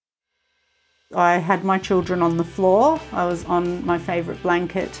I had my children on the floor. I was on my favourite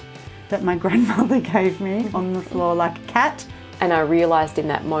blanket that my grandmother gave me on the floor like a cat. And I realised in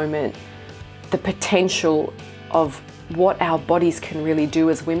that moment the potential of what our bodies can really do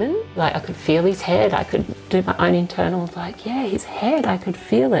as women. Like I could feel his head, I could do my own internal, like, yeah, his head, I could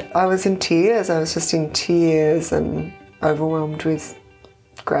feel it. I was in tears, I was just in tears and overwhelmed with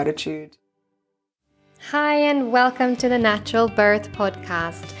gratitude. Hi and welcome to the Natural Birth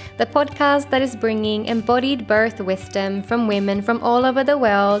Podcast, the podcast that is bringing embodied birth wisdom from women from all over the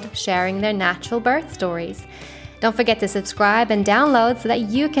world sharing their natural birth stories. Don't forget to subscribe and download so that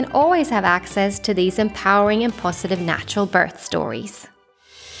you can always have access to these empowering and positive natural birth stories.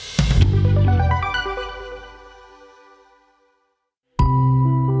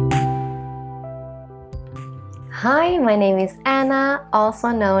 Hi, my name is Anna, also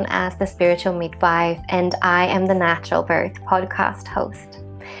known as the Spiritual Midwife, and I am the Natural Birth Podcast host.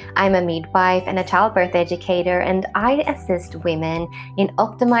 I'm a midwife and a childbirth educator, and I assist women in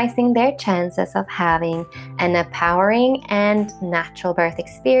optimizing their chances of having an empowering and natural birth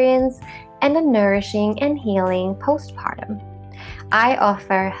experience and a nourishing and healing postpartum. I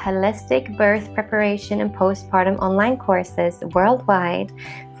offer holistic birth preparation and postpartum online courses worldwide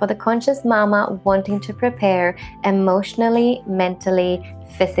for the conscious mama wanting to prepare emotionally, mentally,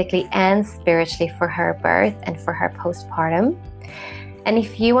 physically, and spiritually for her birth and for her postpartum. And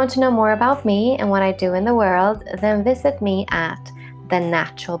if you want to know more about me and what I do in the world, then visit me at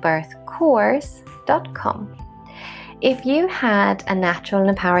thenaturalbirthcourse.com. If you had a natural and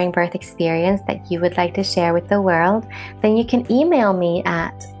empowering birth experience that you would like to share with the world, then you can email me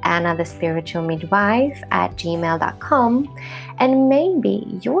at annathespiritualmidwife@gmail.com, and maybe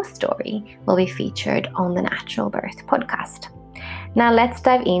your story will be featured on the Natural Birth Podcast. Now let's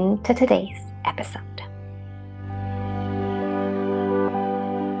dive into today's episode.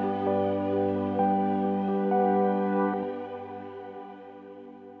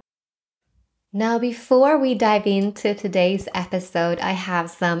 Now, before we dive into today's episode, I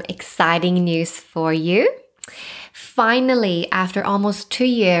have some exciting news for you. Finally, after almost 2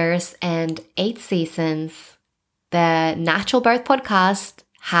 years and 8 seasons, the Natural Birth Podcast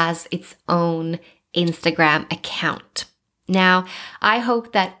has its own Instagram account. Now, I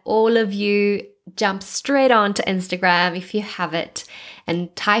hope that all of you jump straight on to Instagram if you have it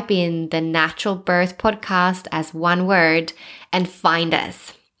and type in the Natural Birth Podcast as one word and find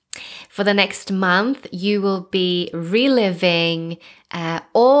us. For the next month, you will be reliving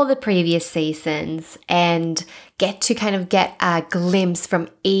all the previous seasons and get a glimpse from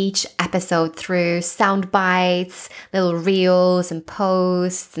each episode through sound bites, little reels and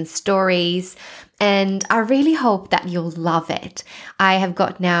posts and stories. And I really hope that you'll love it. I have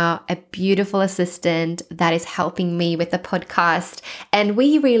got now a beautiful assistant that is helping me with the podcast, and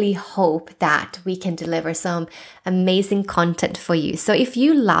we really hope that we can deliver some amazing content for you. So if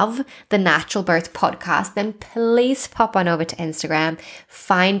you love the Natural Birth Podcast, then please pop on over to Instagram,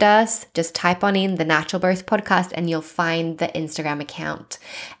 find us, just type on in the Natural Birth Podcast and you'll find the Instagram account.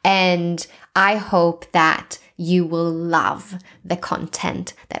 And I hope that you will love the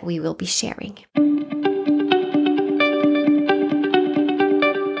content that we will be sharing.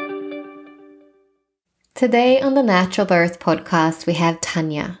 Today on the Natural Birth Podcast, we have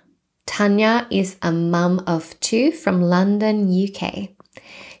Tanya. Tanya is a mum of 2 from London, UK.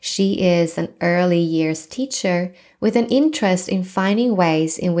 She is an early years teacher with an interest in finding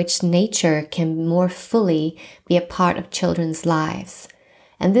ways in which nature can more fully be a part of children's lives.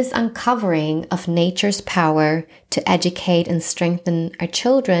 And this uncovering of nature's power to educate and strengthen our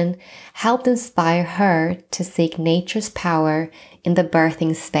children helped inspire her to seek nature's power in the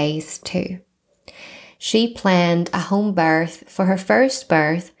birthing space too. She planned a home birth for her first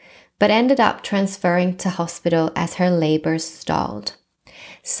birth, but ended up transferring to hospital as her labors stalled.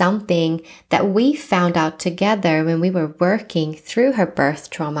 Something that we found out together when we were working through her birth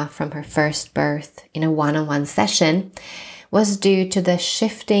trauma from her first birth in a one-on-one session was due to the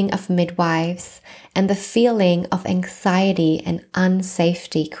shifting of midwives and the feeling of anxiety and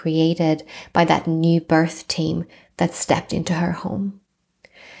unsafety created by that new birth team that stepped into her home.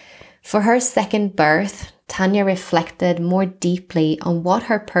 For her second birth, Tanya reflected more deeply on what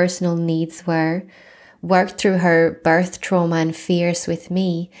her personal needs were, worked through her birth trauma and fears with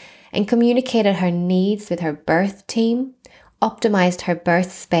me, and communicated her needs with her birth team, optimized her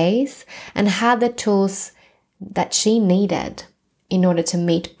birth space, and had the tools that she needed in order to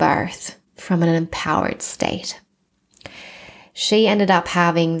meet birth from an empowered state. She ended up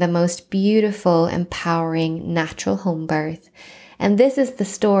having the most beautiful, empowering, natural home birth, and this is the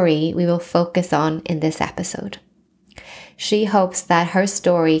story we will focus on in this episode. She hopes that her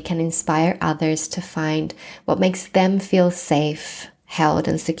story can inspire others to find what makes them feel safe, held,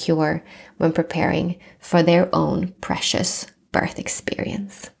 and secure when preparing for their own precious birth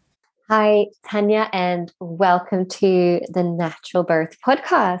experience. Hi, Tanya, and welcome to the Natural Birth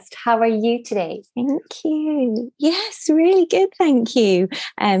Podcast. How are you today? Thank you. Yes, really good. Thank you.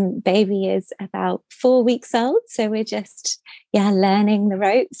 Baby is about 4 weeks old, so we're just learning the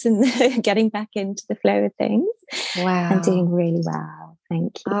ropes and getting back into the flow of things. Wow, and doing really well.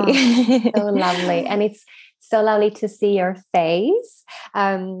 Thank you. Oh, so lovely, and it's so lovely to see your face.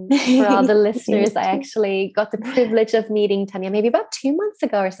 For all the listeners, I actually got the privilege of meeting Tanya maybe about 2 months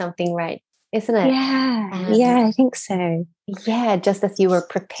ago or something, right? Isn't it? Yeah, I think so. Yeah, just as you were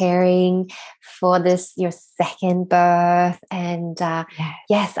preparing for this, your second birth. And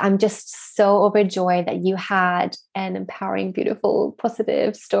yes, I'm just so overjoyed that you had an empowering, beautiful,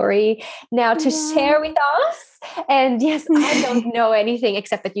 positive story now to share with us. And yes, I don't know anything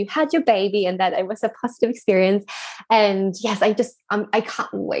except that you had your baby and that it was a positive experience. And yes, I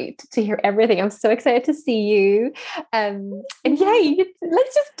can't wait to hear everything. I'm so excited to see you. And yay,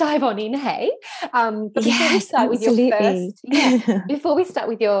 let's just dive on in, hey? But before we start with your first, before we start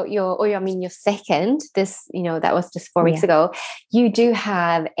with your second, this, that was just 4 weeks ago, you do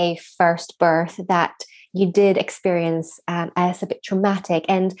have a first birth that you did experience as a bit traumatic.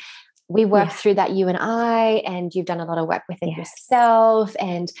 And we worked through that, you and I, and you've done a lot of work with it yourself.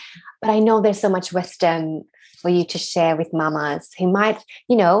 But I know there's so much wisdom for you to share with mamas who might,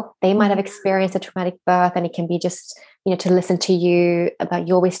 they might have experienced a traumatic birth, and it can be just, to listen to you about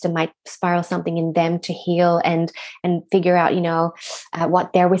your wisdom might spiral something in them to heal and figure out,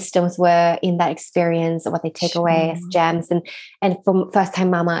 what their wisdoms were in that experience, or what they take away as gems, and from first time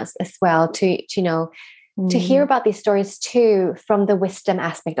mamas as well to to hear about these stories too, from the wisdom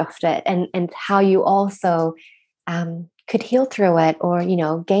aspect of it, and how you also could heal through it, or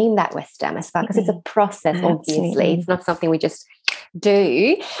gain that wisdom as well, because it's a process. Obviously, it's not something we just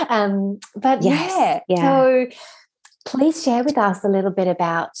do. But so please share with us a little bit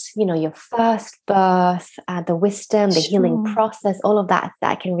about your first birth, the wisdom, the healing process, all of that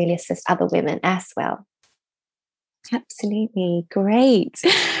can really assist other women as well. Absolutely. Great.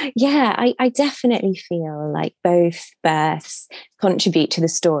 Yeah, I definitely feel like both births contribute to the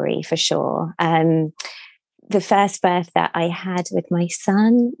story for sure. The first birth that I had with my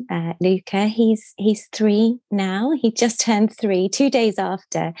son, Luca, he's 3 now. He just turned 3 2 days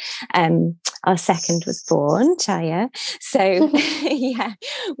after our second was born, Chaya. So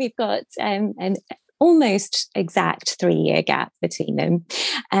we've got an almost exact 3-year gap between them.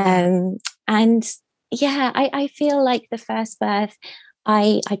 I feel like the first birth,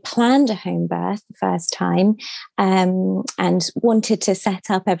 I planned a home birth the first time, and wanted to set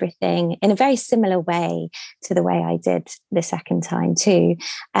up everything in a very similar way to the way I did the second time too.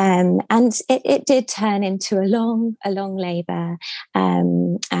 And it did turn into a long labour,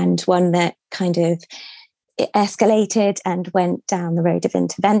 and one that kind of it escalated and went down the road of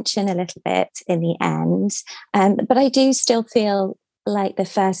intervention a little bit in the end. But I do still feel like the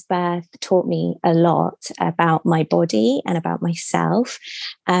first birth taught me a lot about my body and about myself.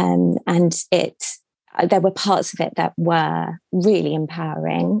 And there were parts of it that were really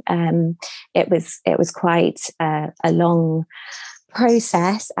empowering. It was quite a long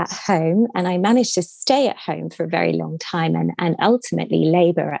process at home, and I managed to stay at home for a very long time and ultimately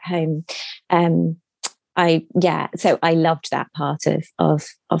labour at home. So I loved that part of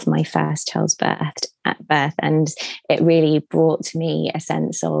my first child's birth, and it really brought to me a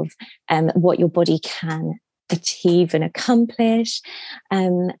sense of what your body can achieve and accomplish.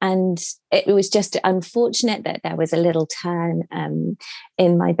 And it was just unfortunate that there was a little turn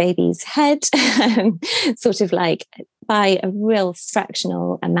in my baby's head, sort of like by a real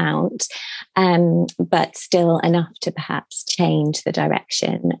fractional amount, but still enough to perhaps change the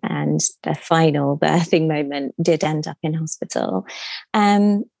direction. And the final birthing moment did end up in hospital.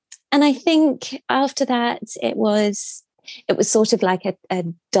 And I think after that, it was sort of like a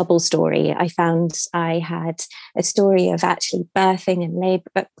double story. I found I had a story of actually birthing and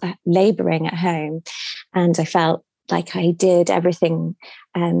labouring at home, and I felt like I did everything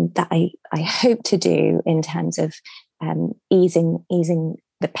that I hoped to do in terms of easing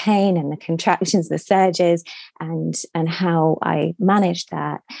the pain and the contractions, the surges, and how I managed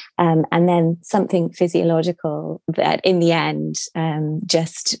that. And then something physiological that in the end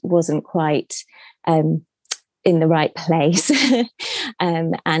just wasn't quite in the right place.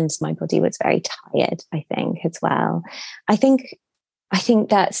 And my body was very tired, I think, as well. I think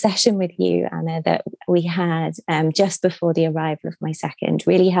that session with you, Anna, that we had just before the arrival of my second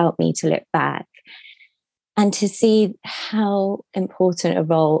really helped me to look back and to see how important a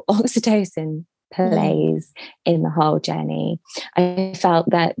role oxytocin plays in the whole journey. I felt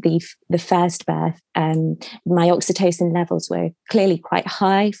that the first birth, my oxytocin levels were clearly quite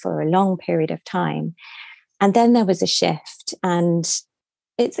high for a long period of time. And then there was a shift, and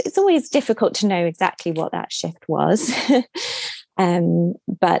it's always difficult to know exactly what that shift was.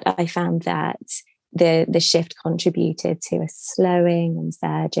 But I found that the shift contributed to a slowing and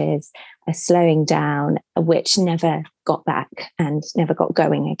surges, a slowing down, which never got back and never got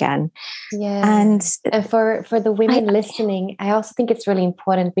going again. Yeah. And for the women listening, I also think it's really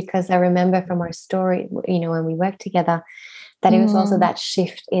important, because I remember from our story, when we worked together, that it was also that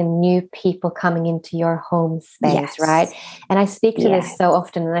shift in new people coming into your home space, right? And I speak to this so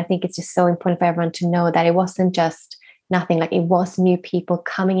often, and I think it's just so important for everyone to know that it wasn't just nothing, like it was new people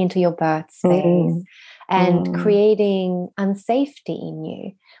coming into your birth space and creating unsafety in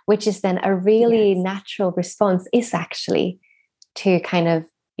you, which is then a really natural response, is actually to kind of,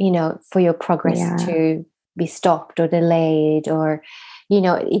 for your progress to be stopped or delayed, or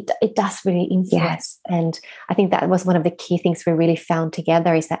it does really influence. And I think that was one of the key things we really found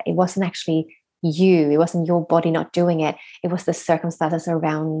together, is that it wasn't actually it wasn't your body not doing it, it was the circumstances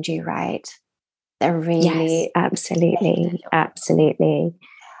around you, right? They're really absolutely.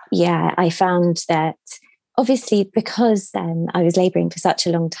 Yeah, I found that obviously, because I was labouring for such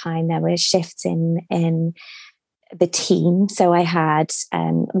a long time, there were shifts in the team. So I had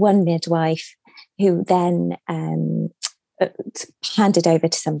one midwife who then handed over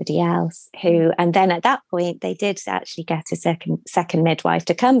to somebody else, and then at that point they did actually get a second midwife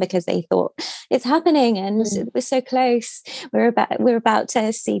to come, because they thought it's happening and we're so close, we're about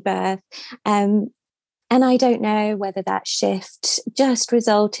to see birth. And I don't know whether that shift just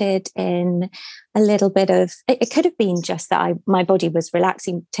resulted in a little bit of, it could have been just that my body was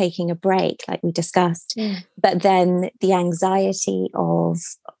relaxing, taking a break, like we discussed, but then the anxiety of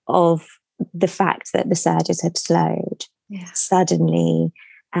the fact that the surges had slowed suddenly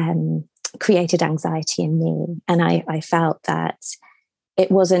created anxiety in me. And I felt that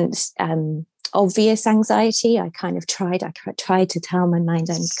it wasn't obvious anxiety. I tried to tell my mind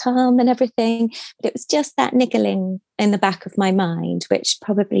I'm calm and everything, but it was just that niggling in the back of my mind, which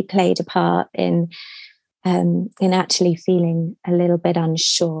probably played a part in actually feeling a little bit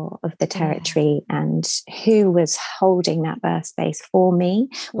unsure of the territory and who was holding that birth space for me.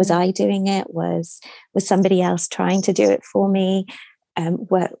 Was I doing it? Was somebody else trying to do it for me?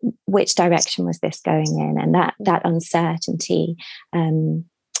 Which direction was this going in? And that uncertainty,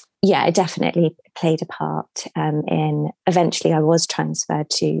 it definitely played a part in. Eventually, I was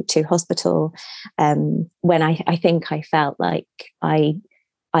transferred to hospital when I think I felt like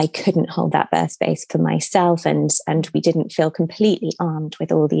I couldn't hold that birth space for myself, and we didn't feel completely armed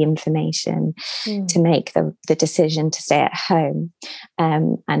with all the information to make the decision to stay at home.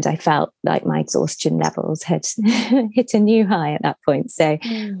 And I felt like my exhaustion levels had hit a new high at that point. So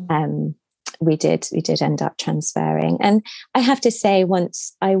we did end up transferring. And I have to say,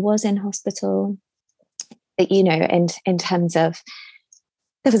 once I was in hospital, in terms of,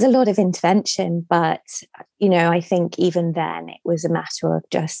 there was a lot of intervention, but, I think even then it was a matter of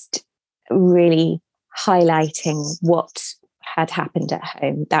just really highlighting what had happened at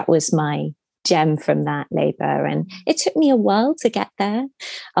home. That was my gem from that labour. And it took me a while to get there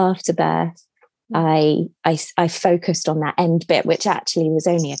after birth. I focused on that end bit, which actually was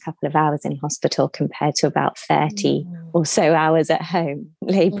only a couple of hours in hospital compared to about 30 or so hours at home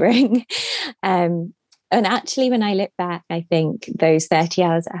labouring. And actually, when I look back, I think those 30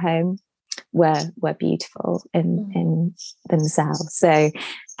 hours at home were beautiful in themselves. So,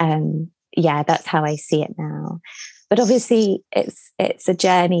 that's how I see it now. But obviously, it's a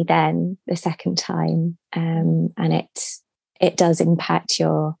journey then the second time, and it does impact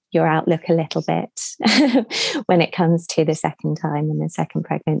your outlook a little bit when it comes to the second time and the second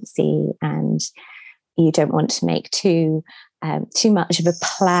pregnancy, and you don't want to make too much of a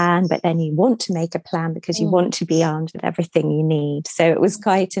plan, but then you want to make a plan because you want to be armed with everything you need. So it was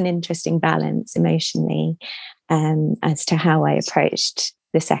quite an interesting balance emotionally as to how I approached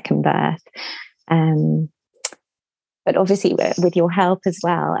the second birth. But obviously with your help as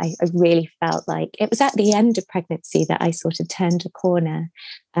well, I really felt like it was at the end of pregnancy that I sort of turned a corner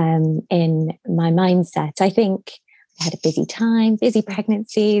in my mindset. I think I had a busy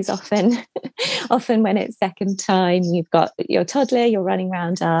pregnancies often when it's second time, you've got your toddler, you're running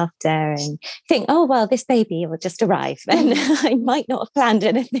around after, and think, oh, well, this baby will just arrive. And I might not have planned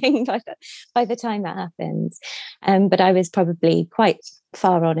anything by the time that happens. But I was probably quite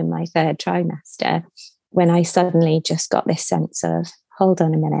far on in my third trimester when I suddenly just got this sense of, hold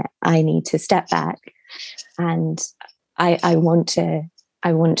on a minute, I need to step back. And I want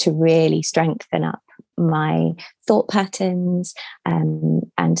to really strengthen up my thought patterns,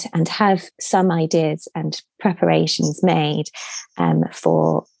 and have some ideas and preparations made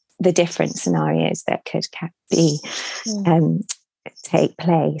for the different scenarios that could be take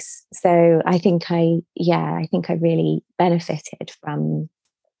place. So I think I really benefited from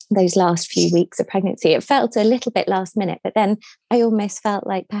those last few weeks of pregnancy. It felt a little bit last minute, but then I almost felt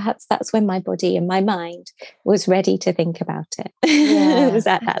like perhaps that's when my body and my mind was ready to think about it. Yeah, it was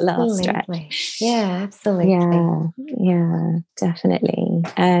at that last stretch. Yeah, absolutely. Yeah, definitely.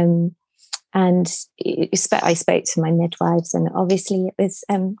 And I spoke to my midwives, and obviously it was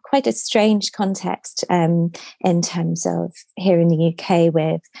quite a strange context in terms of here in the UK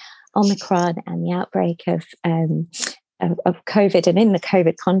with Omicron and the outbreak of COVID. And in the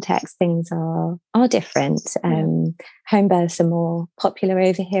COVID context, things are different. Home births are more popular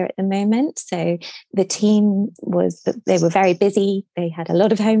over here at the moment. So the team they were very busy. They had a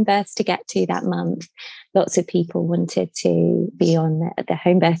lot of home births to get to that month. Lots of people wanted to be on the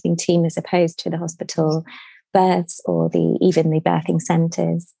home birthing team as opposed to the hospital births or even the birthing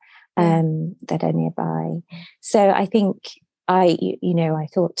centres that are nearby. So I think I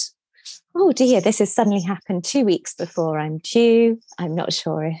thought, oh dear, this has suddenly happened 2 weeks before I'm due. I'm not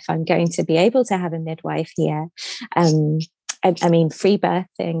sure if I'm going to be able to have a midwife here. I mean, free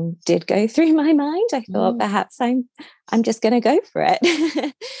birthing did go through my mind. I thought perhaps I'm just going to go for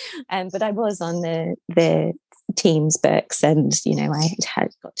it. But I was on the team's books, and I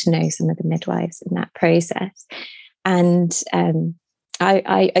had got to know some of the midwives in that process. And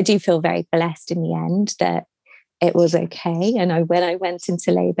I do feel very blessed in the end that it was okay. And when I went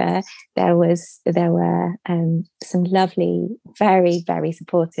into labour, there were some lovely, very, very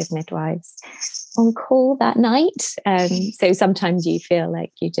supportive midwives on call that night. So sometimes you feel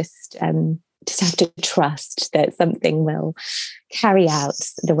like you just have to trust that something will carry out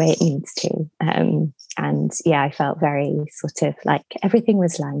the way it needs to. And yeah, I felt very sort of like everything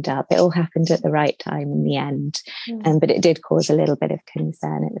was lined up. It all happened at the right time in the end. But it did cause a little bit of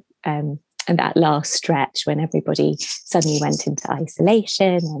concern and that last stretch when everybody suddenly went into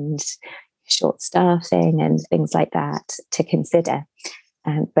isolation and short staffing and things like that to consider.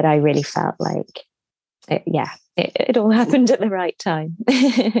 But I really felt like, it all happened at the right time.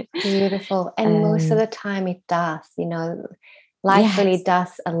 Beautiful. And most of the time it does, life really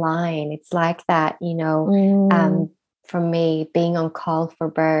does align. It's like that, for me, being on call for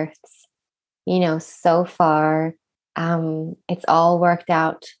births, so far, it's all worked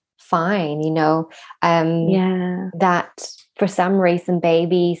out fine, that for some reason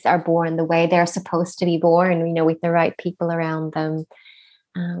babies are born the way they're supposed to be born, with the right people around them.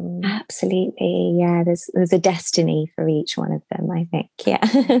 Absolutely. Yeah, there's a destiny for each one of them, I think. Yeah.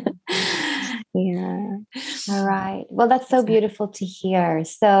 Yeah. All right. Well, that's so beautiful to hear.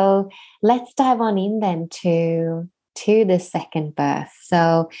 So let's dive on in then to the second birth.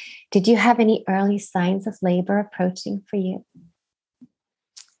 So did you have any early signs of labor approaching for you?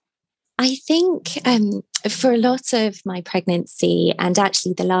 I think for a lot of my pregnancy and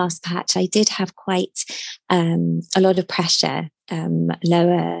actually the last patch, I did have quite a lot of pressure,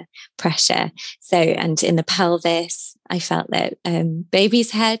 lower pressure. So, and in the pelvis, I felt that baby's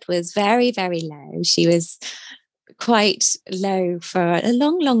head was very, very low. She was quite low for a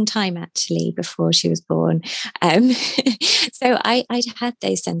long, long time actually before she was born. So I'd had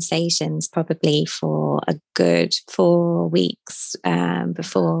those sensations probably for a good 4 weeks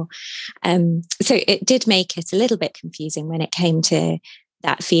before. So it did make it a little bit confusing when it came to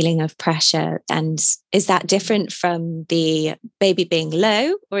that feeling of pressure. And is that different from the baby being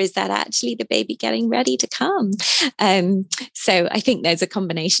low, or is that actually the baby getting ready to come? So I think there's a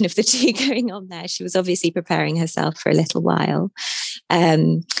combination of the two going on there. She was obviously preparing herself for a little while.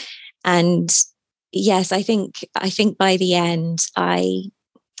 And yes, I think by the end, I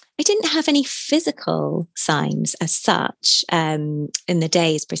didn't have any physical signs as such in the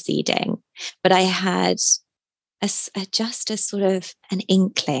days preceding, but I had just a sort of an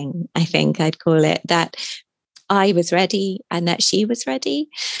inkling, I think I'd call it, that I was ready and that she was ready.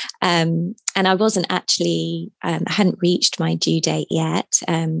 And I wasn't actually, hadn't reached my due date yet.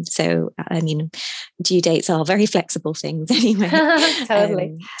 So, I mean, due dates are very flexible things anyway.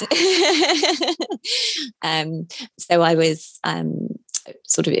 Totally. So I was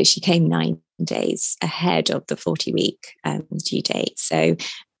she came 9 days ahead of the 40-week due date. So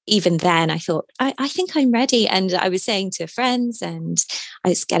even then I thought, I think I'm ready. And I was saying to friends, and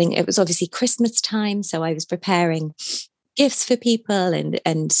it was obviously Christmas time. So I was preparing gifts for people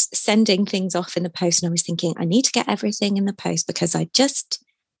and sending things off in the post. And I was thinking, I need to get everything in the post because I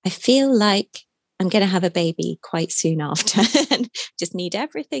feel like I'm going to have a baby quite soon after, and just need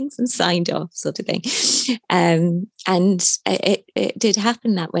everything signed off, sort of thing. And it did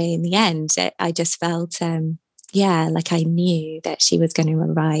happen that way in the end. I just felt, like I knew that she was going to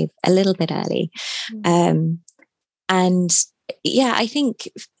arrive a little bit early. And yeah, I think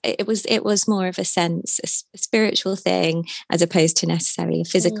it was more of a sense, a spiritual thing, as opposed to necessarily a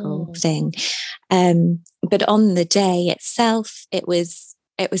physical thing. But on the day itself, it was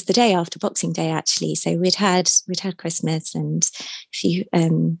the day after Boxing Day, actually. So we'd had Christmas and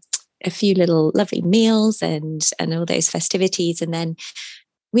a few little lovely meals and all those festivities, and then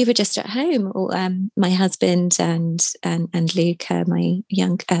we were just at home, my husband and Luca, my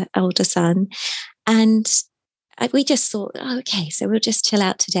older son, and we just thought, oh, okay, so we'll just chill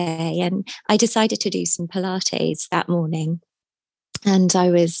out today. And I decided to do some Pilates that morning, and I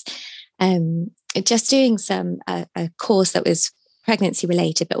was just doing a course that was pregnancy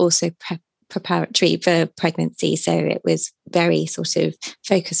related, but also preparatory for pregnancy. So it was very sort of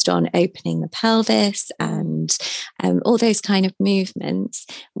focused on opening the pelvis and all those kind of movements,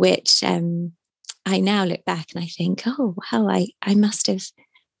 which I now look back and I think, oh, wow, I must have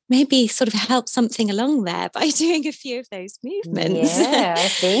maybe sort of helped something along there by doing a few of those movements. Yeah, I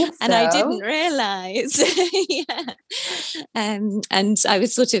think so. And I didn't realise. And I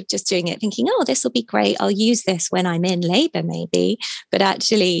was sort of just doing it thinking, oh, this will be great. I'll use this when I'm in labour maybe. But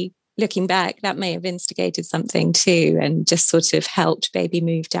actually, looking back, that may have instigated something too, and just sort of helped baby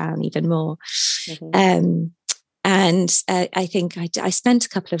move down even more. And I think I spent a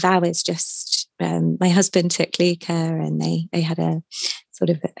couple of hours just, my husband took Luca and they had a sort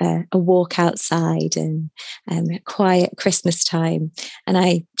of a walk outside and a quiet Christmas time. And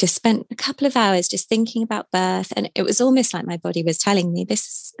I just spent a couple of hours just thinking about birth. And it was almost like my body was telling me,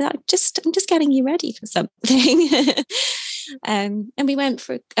 I'm just getting you ready for something. And we went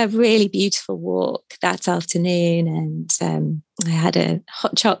for a really beautiful walk that afternoon, and I had a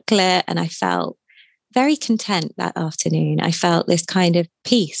hot chocolate, and I felt very content that afternoon. I felt this kind of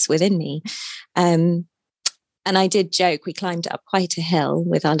peace within me. And I did joke, we climbed up quite a hill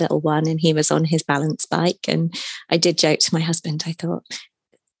with our little one, and he was on his balance bike. And I did joke to my husband, I thought,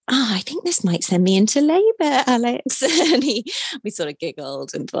 I think this might send me into labour, Alex. And we sort of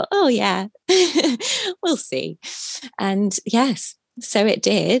giggled and thought, oh yeah, we'll see. And yes, so it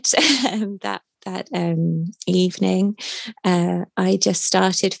did. That evening, I just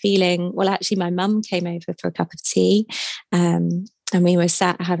started feeling, well, actually my mum came over for a cup of tea, and we were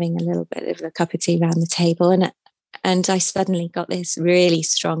sat having a little bit of a cup of tea around the table, and I suddenly got this really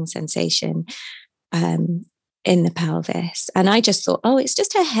strong sensation in the pelvis. And I just thought, oh, it's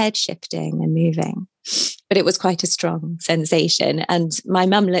just her head shifting and moving. But it was quite a strong sensation. And my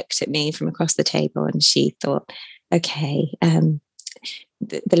mum looked at me from across the table and she thought, okay,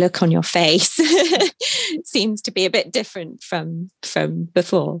 the look on your face seems to be a bit different from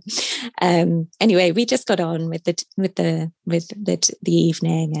before. Anyway, we just got on with the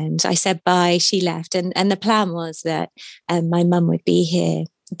evening, and I said bye. She left, and the plan was that my mum would be here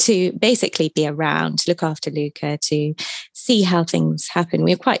to basically be around, to look after Luca, to see how things happen.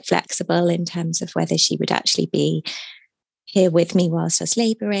 We were quite flexible in terms of whether she would actually be here with me whilst I was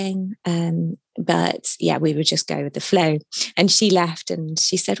labouring. But yeah, we would just go with the flow. And she left and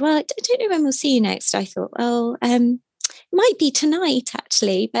she said, well, I don't know when we'll see you next. I thought, well, might be tonight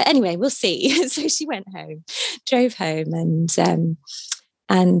actually. But anyway, we'll see. So she went home, drove home,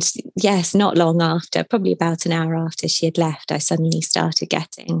 and yes, not long after, probably about an hour after she had left, I suddenly started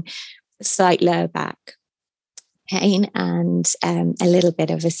getting a slight lower back pain and a little bit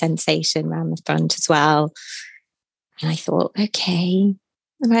of a sensation around the front as well. And I thought, okay,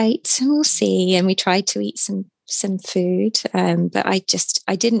 right, we'll see. And we tried to eat some food, but I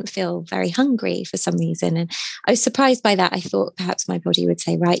didn't feel very hungry for some reason. And I was surprised by that. I thought perhaps my body would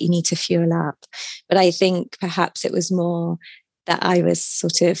say, right, you need to fuel up. But I think perhaps it was more that I was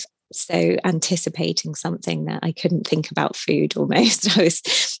sort of so anticipating something that I couldn't think about food almost. I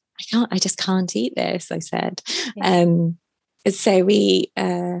just can't eat this, I said. Yeah. So we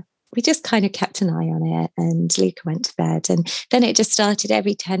just kind of kept an eye on it, and Luca went to bed. And then it just started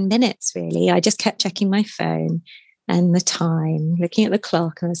every 10 minutes, really. I just kept checking my phone and the time, looking at the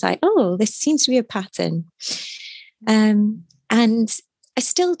clock, and I was like, oh, this seems to be a pattern. And I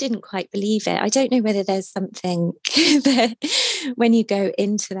still didn't quite believe it. I don't know whether there's something that when you go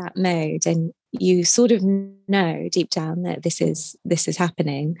into that mode and you sort of know deep down that this is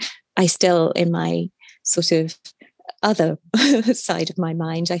happening, I still, in my sort of other side of my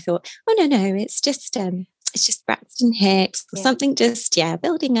mind, I thought, oh no, it's just it's just Braxton Hicks or something, just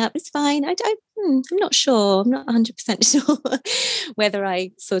building up, it's fine. I'm not sure, I'm not 100% sure whether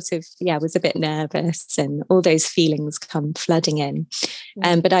I sort of was a bit nervous, and all those feelings come flooding in.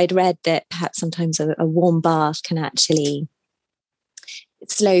 But I'd read that perhaps sometimes a warm bath can actually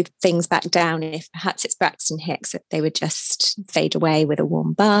slow things back down. If perhaps it's Braxton Hicks, that they would just fade away with a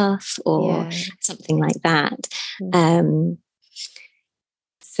warm bath or something like that.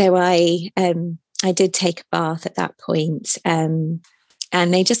 So I did take a bath at that point,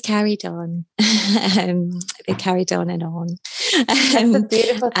 and they just carried on. They carried on and on. That's the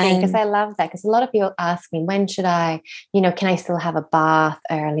beautiful thing, because I love that. Because a lot of people ask me, when should I, can I still have a bath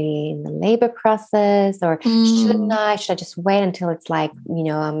early in the labor process, or shouldn't I? Should I just wait until it's like,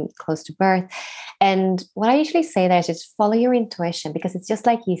 I'm close to birth? And what I usually say there is just follow your intuition, because it's just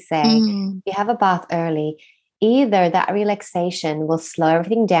like you say, you have a bath early, either that relaxation will slow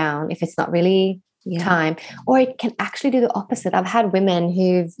everything down if it's not really time, or it can actually do the opposite. I've had women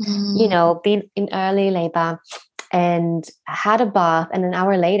who've, been in early labor and had a bath, and an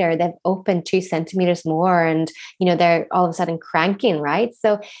hour later they've opened 2 centimeters more, and they're all of a sudden cranking, right?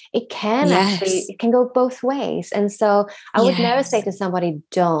 So it can actually, it can go both ways. And so I would never say to somebody,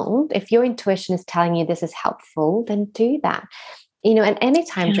 don't. If your intuition is telling you this is helpful, then do that. And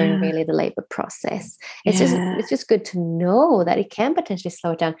anytime during really the labor process, it's just good to know that it can potentially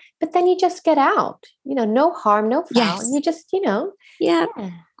slow it down. But then you just get out, no harm, no foul. And you just,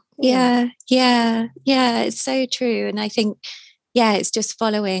 it's so true. And I think, it's just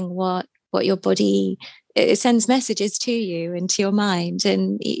following what your body, it sends messages to you and to your mind,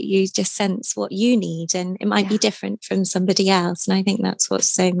 and you just sense what you need, and it might be different from somebody else. And I think that's what's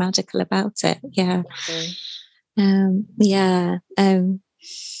so magical about it.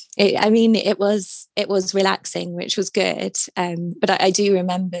 It was relaxing, which was good. But I do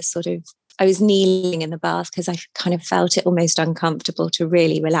remember I was kneeling in the bath because I kind of felt it almost uncomfortable to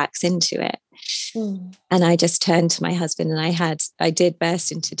really relax into it. And I just turned to my husband, and I did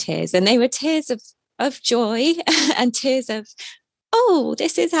burst into tears, and they were tears of joy and tears of, oh,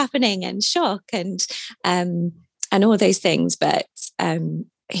 this is happening, and shock, and all those things. But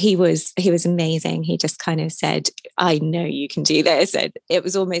he was amazing. He just kind of said, I know you can do this. And it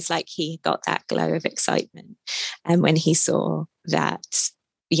was almost like he got that glow of excitement. And when he saw that,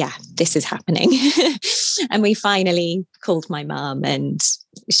 this is happening. And we finally called my mum, and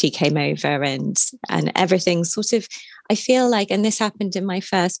she came over, and everything sort of, I feel like, and this happened in my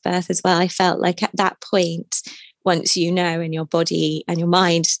first birth as well, I felt like at that point, once and your body and your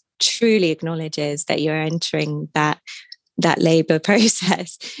mind truly acknowledges that you're entering that labor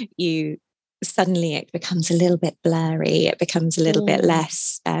process, you suddenly, it becomes a little bit blurry. It becomes a little bit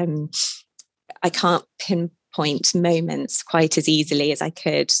less. I can't pinpoint moments quite as easily as I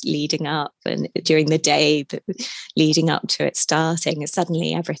could leading up and during the day, leading up to it starting.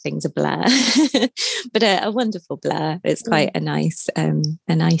 Suddenly everything's a blur, but a wonderful blur. It's quite a nice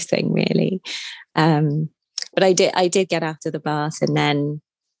thing, really. But I did get out of the bath,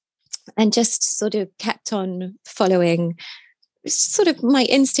 and just sort of kept on following sort of my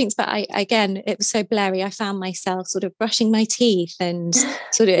instincts. But it was so blurry. I found myself sort of brushing my teeth, and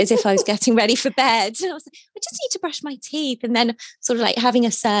sort of as if I was getting ready for bed. And I was like, I just need to brush my teeth. And then sort of like having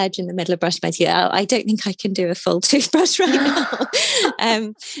a surge in the middle of brushing my teeth. Oh, I don't think I can do a full toothbrush right now.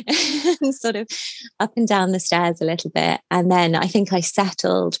 And sort of up and down the stairs a little bit. And then I think I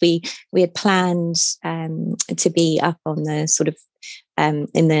settled. We had planned to be up on the sort of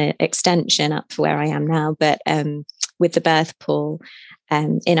in the extension up where I am now, but with the birth pool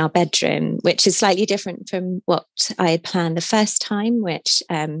in our bedroom, which is slightly different from what I had planned the first time, which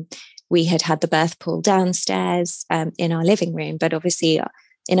we had the birth pool downstairs in our living room. But obviously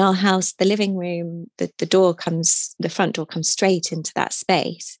in our house, the living room, the front door comes straight into that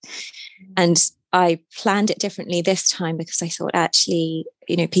space. And I planned it differently this time because I thought, actually,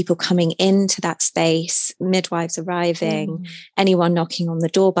 people coming into that space, midwives arriving, anyone knocking on the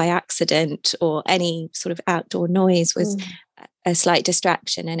door by accident, or any sort of outdoor noise was a slight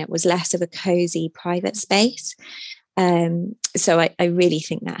distraction, and it was less of a cozy private space. So I really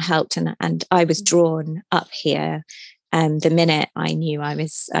think that helped, and I was drawn up here. The minute I knew I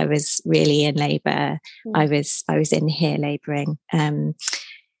was really in labour, I was in here labouring.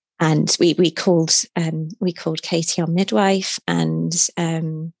 And we called Katie, our midwife, and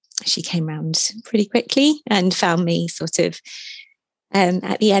she came round pretty quickly and found me sort of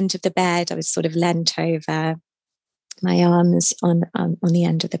at the end of the bed. I was sort of leant over, my arms on the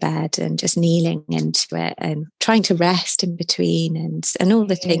end of the bed, and just kneeling into it and trying to rest in between, and all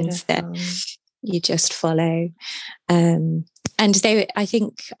the things that you just follow. And I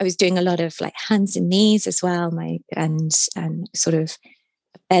think I was doing a lot of like hands and knees as well, and sort of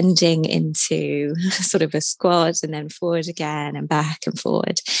bending into sort of a squat and then forward again and back and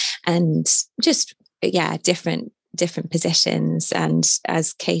forward, and just different positions. And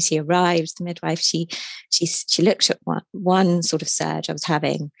as Katie arrived, the midwife, she looked at one sort of surge I was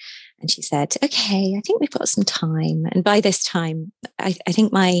having, and she said, "Okay, I think we've got some time." And by this time, I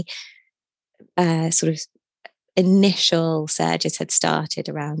think my sort of initial surges had started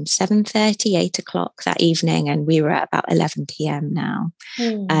around 7:30, 8 o'clock that evening, and we were at about 11 p.m. now.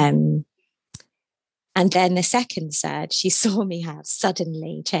 And then the second surge she saw me have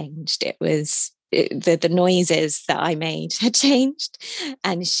suddenly changed. It was the noises that I made had changed,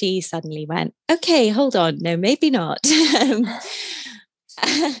 and she suddenly went, "Okay, hold on, no, maybe not."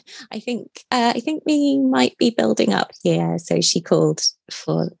 I think we might be building up here. So she called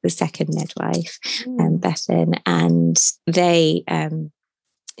for the second midwife, Bethan, and they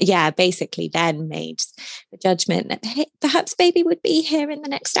basically then made the judgment that, hey, perhaps baby would be here in the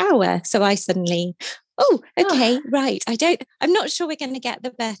next hour. So I suddenly, right. I'm not sure we're going to get the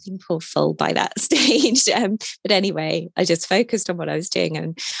birthing pool full by that stage. But anyway, I just focused on what I was doing,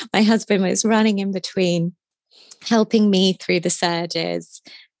 and my husband was running in between, helping me through the surges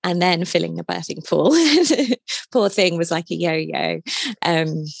and then filling the birthing pool. Poor thing was like a yo-yo.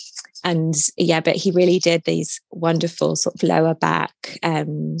 But he really did these wonderful sort of lower back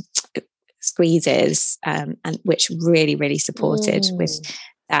squeezes, and which really, really supported with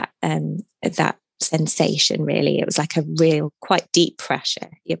that sensation. Really, it was like a real quite deep pressure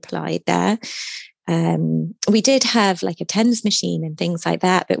he applied there. We did have like a TENS machine and things like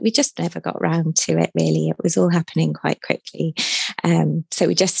that, but we just never got round to it really. It was all happening quite quickly. So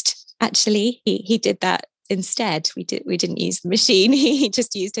we just actually he did that instead. We didn't use the machine. He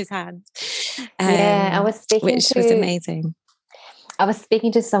just used his hands. I was speaking which was amazing. I was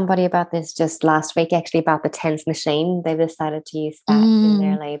speaking to somebody about this just last week, actually, about the TENS machine. They decided to use that in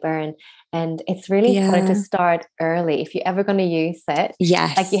their labor, and it's really important to start early if you're ever going to use it.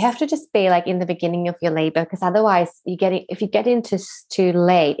 Yes, like you have to just be like in the beginning of your labor, because otherwise if you get into too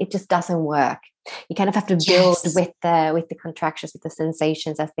late, it just doesn't work. You kind of have to build with the contractions, with the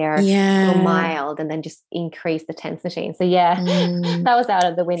sensations as they are so mild, and then just increase the TENS machine. So that was out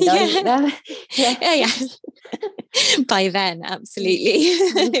of the window. Yeah. By then,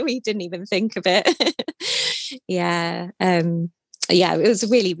 absolutely. We didn't even think of it. It was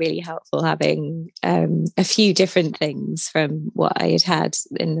really, really helpful having a few different things from what I had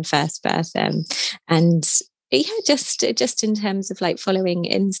in the first birth, and just in terms of like following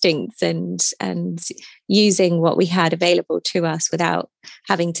instincts and using what we had available to us without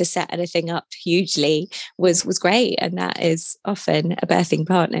having to set anything up hugely was great. And that is often a birthing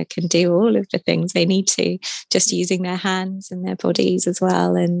partner can do all of the things they need to, just using their hands and their bodies as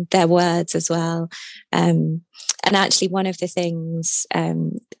well, and their words as well. And actually one of the things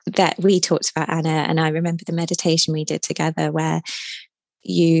that we talked about, Anna, and I remember the meditation we did together where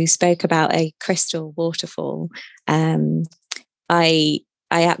you spoke about a crystal waterfall. I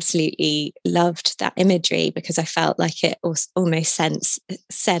absolutely loved that imagery because I felt like it almost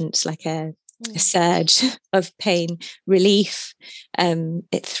sent like a surge of pain relief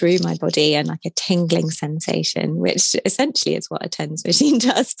it through my body, and like a tingling sensation, which essentially is what a TENS machine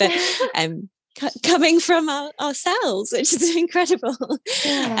does, but coming from our cells, which is incredible.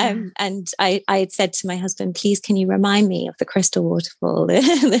 And I had said to my husband, please, can you remind me of the crystal waterfall?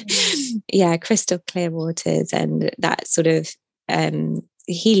 Crystal clear waters, and that sort of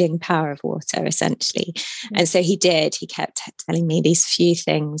healing power of water, essentially. And so he did. He kept telling me these few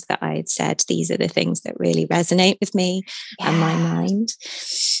things that I had said. These are the things that really resonate with me and my mind.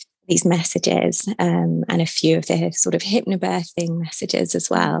 These messages, and a few of the sort of hypnobirthing messages as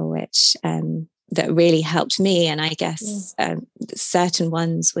well, which that really helped me. And I guess certain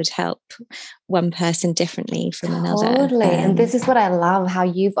ones would help one person differently from another. Totally. And this is what I love, how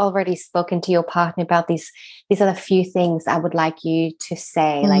you've already spoken to your partner about these are the few things I would like you to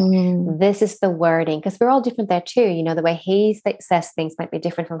say. Like, this is the wording, because we're all different there too. You know, the way he says things might be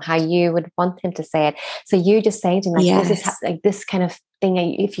different from how you would want him to say it. So you just saying to him, like, this is how, like this kind of thing.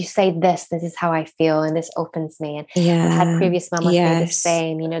 If you say this is how I feel, and this opens me. And I've had previous mamas say the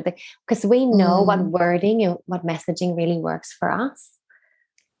same, you know, because we know what wording and what messaging really works for us.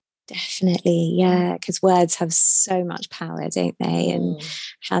 Definitely, because words have so much power, don't they? And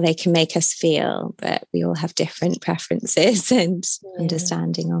how they can make us feel, but we all have different preferences and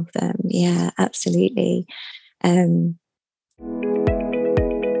understanding of them. Yeah, absolutely.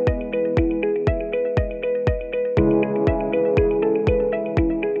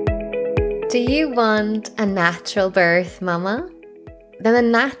 Do you want a natural birth, mama? Then the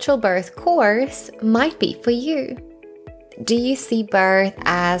natural birth course might be for you. Do you see birth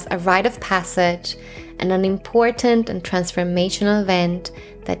as a rite of passage and an important and transformational event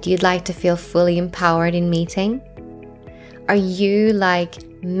that you'd like to feel fully empowered in meeting? Are you, like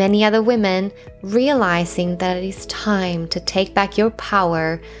many other women, realizing that it is time to take back your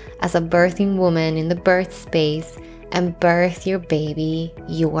power as a birthing woman in the birth space and birth your baby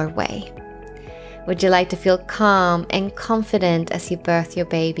your way? Would you like to feel calm and confident as you birth your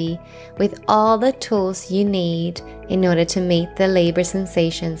baby with all the tools you need in order to meet the labor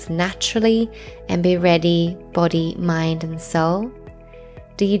sensations naturally and be ready, body, mind, and soul?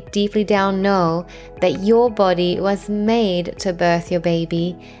 Do you deeply down know that your body was made to birth your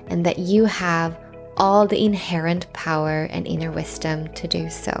baby and that you have all the inherent power and inner wisdom to do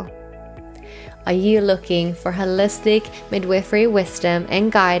so? Are you looking for holistic midwifery wisdom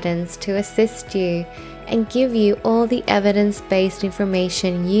and guidance to assist you and give you all the evidence-based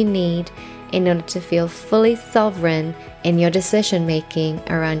information you need in order to feel fully sovereign in your decision-making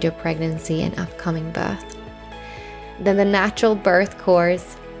around your pregnancy and upcoming birth? Then the Natural Birth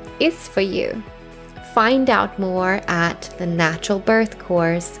course is for you. Find out more at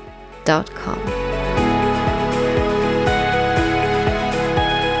thenaturalbirthcourse.com.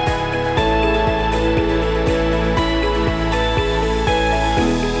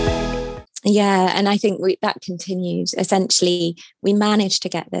 Yeah, and I think that continued. Essentially, we managed to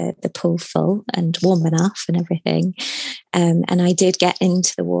get the pool full and warm enough and everything. And I did get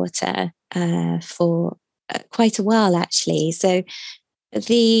into the water for quite a while, actually. So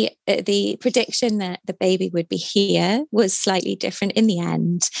the prediction that the baby would be here was slightly different in the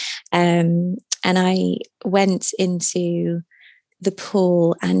end. And I went into the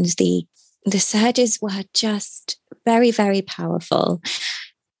pool, and the surges were just very, very powerful.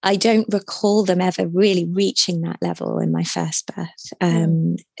 I don't recall them ever really reaching that level in my first birth.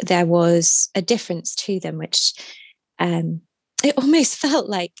 There was a difference to them, which it almost felt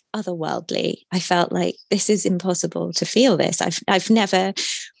like otherworldly. I felt like this is impossible to feel this. I've never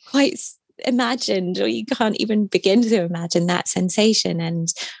quite imagined, or you can't even begin to imagine that sensation.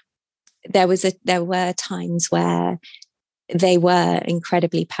 And there were times where they were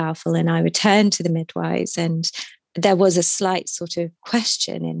incredibly powerful, and I would turn to the midwives, and there was a slight sort of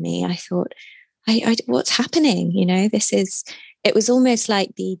question in me. I thought, what's happening? It was almost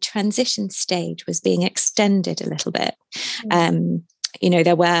like the transition stage was being extended a little bit. I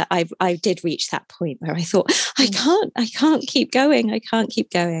did reach that point where I thought, I can't keep going.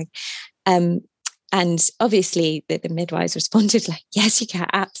 And obviously the midwives responded like, yes, you can,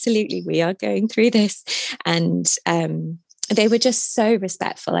 absolutely. We are going through this. And, they were just so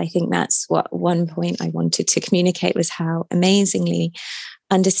respectful. I think that's what one point I wanted to communicate, was how amazingly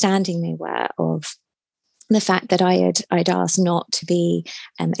understanding they were of the fact that I'd asked not to be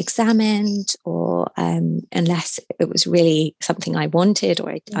examined, or unless it was really something I wanted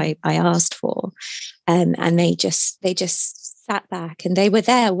or I asked for. And they just sat back, and they were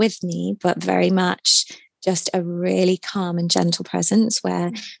there with me, but very much just a really calm and gentle presence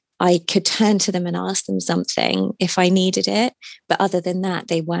where I could turn to them and ask them something if I needed it. But other than that,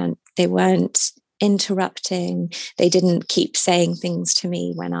 they weren't interrupting. They didn't keep saying things to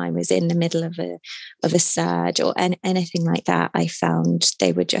me when I was in the middle of a surge or anything like that. I found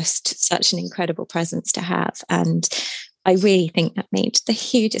they were just such an incredible presence to have. And I really think that made the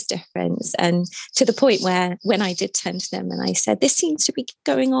hugest difference. And to the point where when I did turn to them and I said, this seems to be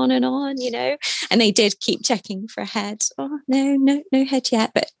going on, and they did keep checking for a head. Oh, no head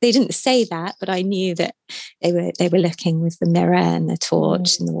yet. But they didn't say that, but I knew that they were looking with the mirror and the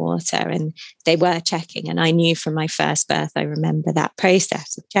torch in the water, and they were checking. And I knew from my first birth, I remember that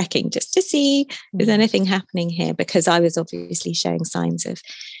process of checking just to see if there's anything happening here, because I was obviously showing signs of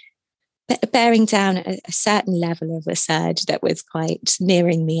bearing down a certain level of a surge that was quite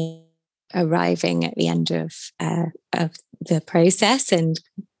nearing the arriving at the end of the process and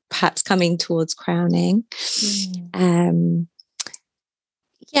perhaps coming towards crowning.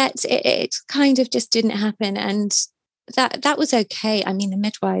 Yet it kind of just didn't happen, and that was okay. I mean, the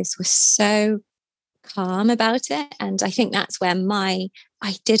midwives were so calm about it, and I think that's where I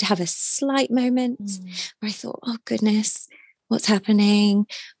did have a slight moment where I thought, oh goodness, what's happening?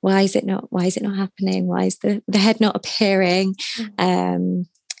 Why is it not happening? Why is the head not appearing? And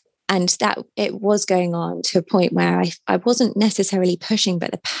that it was going on to a point where I wasn't necessarily pushing,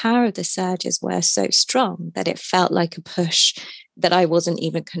 but the power of the surges were so strong that it felt like a push that I wasn't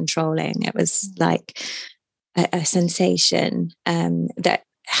even controlling. It was like a sensation that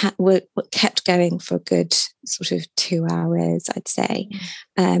kept going for a good sort of 2 hours, I'd say.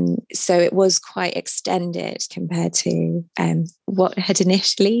 So it was quite extended compared to what had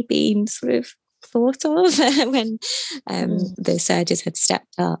initially been sort of thought of when the surgeons had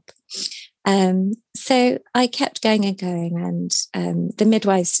stepped up. So I kept going and going, and the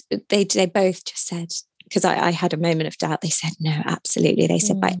midwives, they both just said, because I had a moment of doubt, they said, no, absolutely. They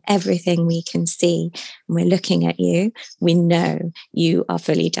said, by everything we can see, and we're looking at you, we know you are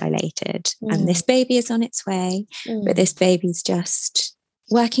fully dilated and this baby is on its way, but this baby's just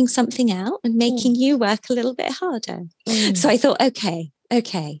working something out and making you work a little bit harder. So I thought, okay, I'll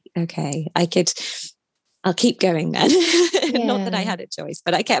keep going then. Not that I had a choice,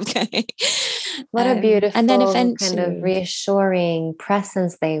 but I kept going. What a beautiful and then eventually, kind of reassuring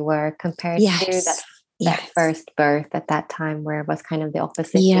presence they were compared to that first birth at that time, where it was kind of the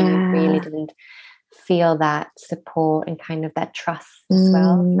opposite. And you really didn't feel that support and kind of that trust as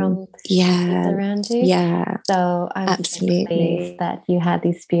well from people around you. Yeah. So I'm absolutely pleased that you had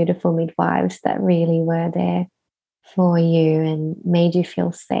these beautiful midwives that really were there for you and made you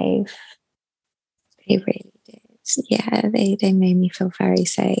feel safe. They really did. Yeah, they made me feel very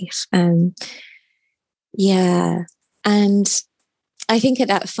safe. And I think at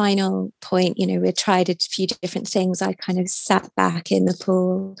that final point, we tried a few different things. I kind of sat back in the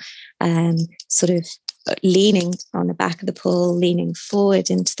pool, sort of leaning on the back of the pool, leaning forward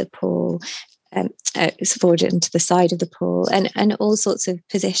into the pool, forward into the side of the pool, and all sorts of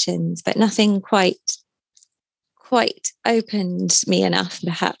positions, but nothing quite opened me enough,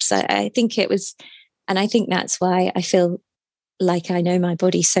 perhaps. I think it was, and I think that's why I feel like I know my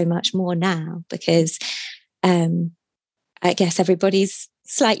body so much more now, because I guess everybody's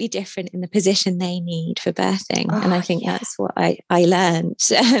slightly different in the position they need for birthing. And I think that's what I learned.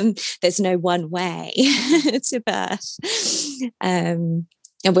 There's no one way to birth. And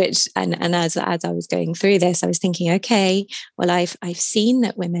as I was going through this, I was thinking, okay, well, I've seen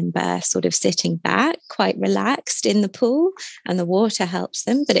that women birth sort of sitting back, quite relaxed in the pool, and the water helps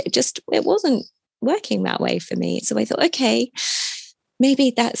them, but it wasn't working that way for me. So I thought, okay,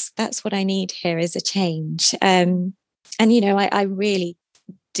 maybe that's what I need here is a change. I really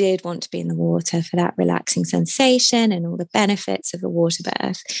did want to be in the water for that relaxing sensation and all the benefits of a water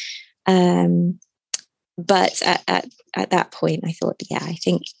birth. But at that point, I thought, I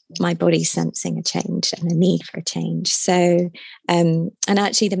think my body's sensing a change and a need for a change. So, and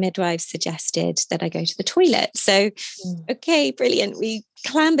actually the midwife suggested that I go to the toilet. So, okay, brilliant. We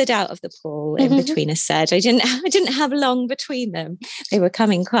clambered out of the pool in between a surge. I didn't have long between them. They were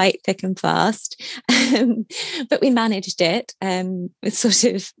coming quite thick and fast, but we managed it. Sort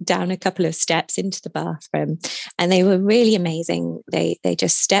of down a couple of steps into the bathroom, and they were really amazing. They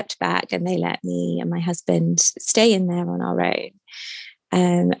just stepped back and they let me and my husband stay in there on our own.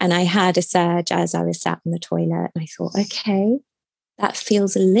 And I had a surge as I was sat in the toilet, and I thought, okay, that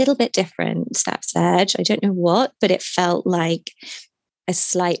feels a little bit different, that surge. I don't know what, but it felt like a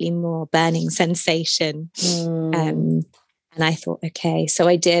slightly more burning sensation. And I thought, okay, so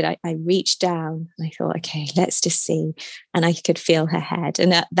I did. I reached down and I thought, okay, let's just see. And I could feel her head.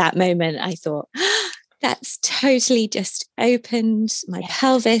 And at that moment, I thought, that's totally just opened my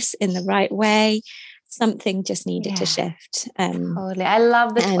pelvis in the right way. Something just needed to shift. Totally. I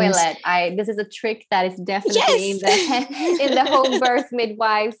love the toilet. This is a trick that is definitely in the home birth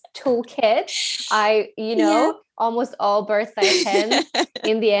midwives toolkit. Almost all births I attend,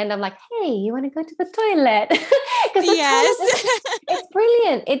 in the end, I'm like, hey, you want to go to the toilet? Because it's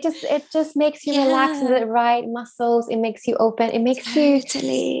brilliant. It just makes you relax in the right muscles. It makes you open. It makes you.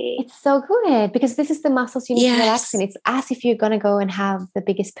 It's so good, because this is the muscles you need to relax in. It's as if you're going to go and have the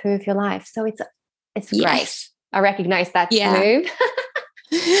biggest poo of your life. So it's great. I recognize that move.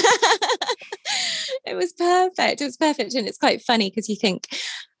 It was perfect. And it's quite funny because you think,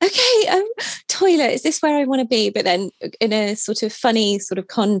 okay, toilet, is this where I want to be? But then in a sort of funny sort of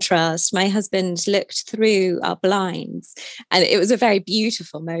contrast, my husband looked through our blinds, and it was a very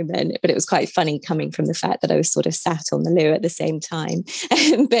beautiful moment, but it was quite funny coming from the fact that I was sort of sat on the loo at the same time.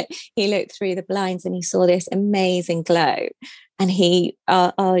 But he looked through the blinds and he saw this amazing glow. And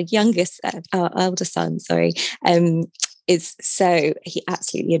our elder son, he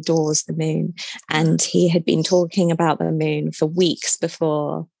absolutely adores the moon, and he had been talking about the moon for weeks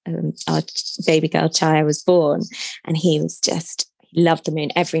before our baby girl Chaya was born, and he loved the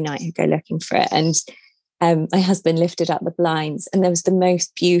moon. Every night he'd go looking for it, and my husband lifted up the blinds, and there was the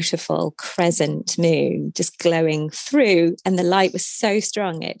most beautiful crescent moon just glowing through, and the light was so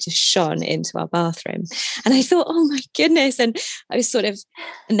strong it just shone into our bathroom. And I thought, oh my goodness. And I was sort of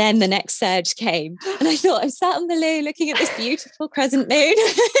And then the next surge came, and I thought, I sat on the loo looking at this beautiful crescent moon.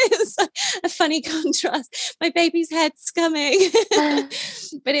 It was a funny contrast. My baby's head's coming,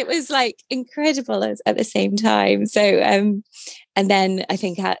 but it was like incredible at the same time. So, and then I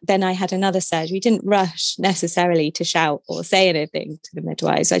think then I had another surge. We didn't rush necessarily to shout or say anything to the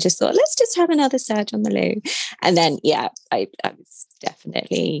midwife. So I just thought, let's just have another surge on the loo. And then, yeah, I was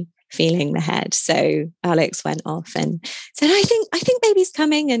definitely feeling the head. So Alex went off and said, I think baby's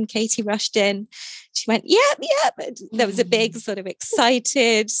coming. And Katie rushed in. She went, yep. There was a big sort of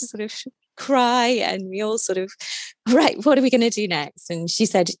excited sort of cry, and we all sort of, right, what are we going to do next? And she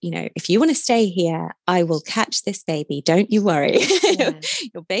said, if you want to stay here, I will catch this baby. Don't you worry. Yeah.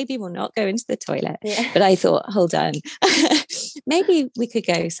 Your baby will not go into the toilet. Yeah. But I thought, hold on, maybe we could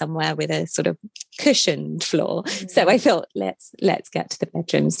go somewhere with a sort of cushioned floor. Mm-hmm. So I thought, let's get to the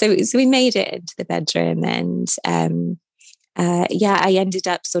bedroom. So we made it into the bedroom, and I ended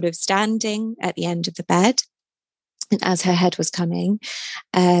up sort of standing at the end of the bed. And as her head was coming,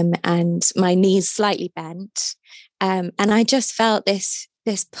 and my knees slightly bent, and I just felt this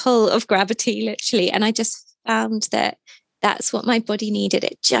pull of gravity, literally, and I just found that that's what my body needed.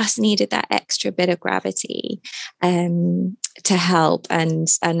 It just needed that extra bit of gravity to help, and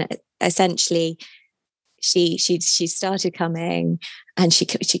essentially, she started coming, and she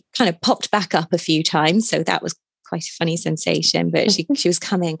kind of popped back up a few times, so that was quite a funny sensation. But she was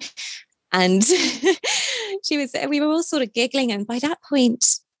coming. And we were all sort of giggling. And by that point,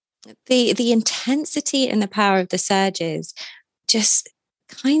 the intensity and the power of the surges just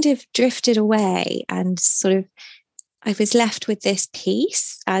kind of drifted away. And sort of, I was left with this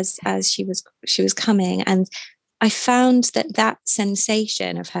peace as she was coming. And I found that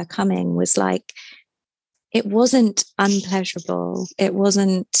sensation of her coming was like, it wasn't unpleasurable. It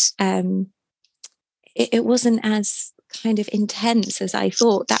wasn't as kind of intense as I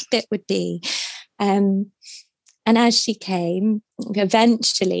thought that bit would be. And as she came,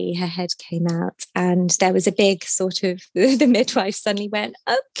 eventually her head came out, and there was a big sort of, the midwife suddenly went,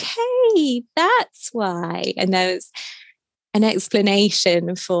 okay, that's why. And there was an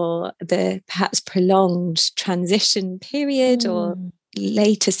explanation for the perhaps prolonged transition period or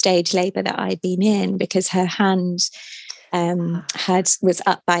later stage labour that I'd been in, because her hand was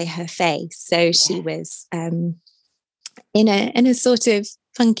up by her face. So she was in a sort of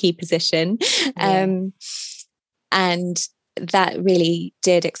funky position. And that really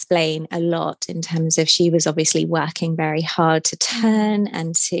did explain a lot in terms of, she was obviously working very hard to turn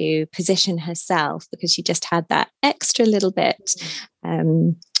and to position herself, because she just had that extra little bit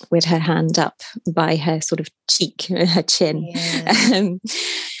with her hand up by her sort of cheek, her chin.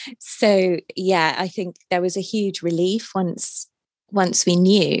 So yeah, I think there was a huge relief once we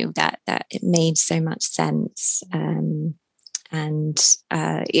knew that it made so much sense.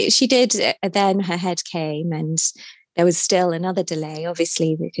 She did, then her head came, and there was still another delay,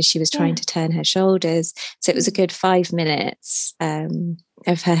 obviously, because she was trying to turn her shoulders. So it was a good 5 minutes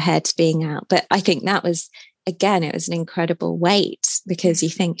of her head being out. But I think that was, again, it was an incredible wait, because you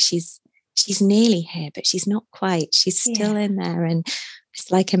think she's nearly here, but she's not quite. She's still in there. And it's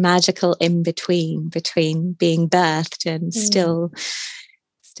like a magical in-between being birthed and still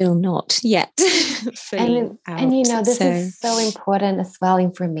not yet fully out. And this is so important as well,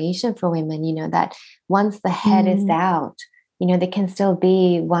 information for women, that once the head is out, there can still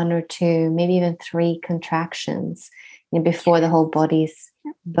be 1 or 2, maybe even 3 contractions before the whole body's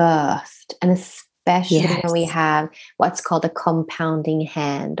birthed. And especially when we have what's called a compounding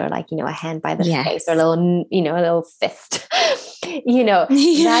hand, or like, a hand by the face, or a little fist.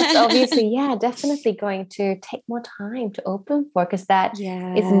 That's obviously, definitely going to take more time to open for, because that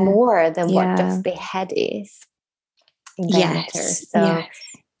is more than what just the head is in diameter. So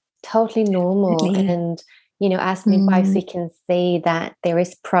totally normal. Definitely. And, as midwives, we can say that there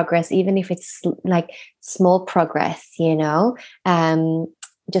is progress, even if it's like small progress,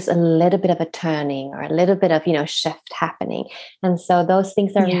 just a little bit of a turning or a little bit of, shift happening. And so those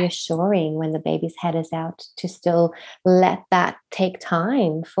things are reassuring when the baby's head is out, to still let that take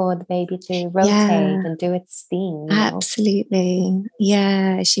time for the baby to rotate and do its thing. Absolutely.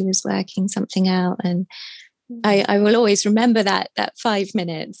 Yeah, she was working something out. And I will always remember that 5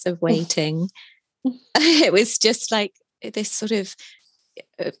 minutes of waiting. It was just like this sort of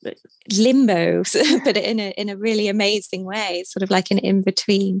limbo, but in a really amazing way, sort of like an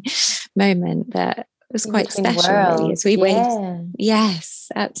in-between moment that was quite special, really, as we waited. Yes,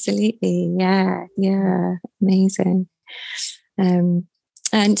 absolutely. Yeah, amazing. And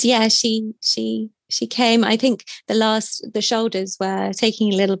she came. I think the shoulders were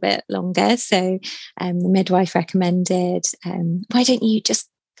taking a little bit longer, so the midwife recommended, why don't you just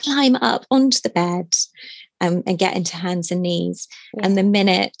climb up onto the bed and get into hands and knees. Yeah. And the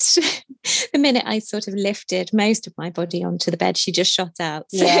minute I sort of lifted most of my body onto the bed, she just shot out.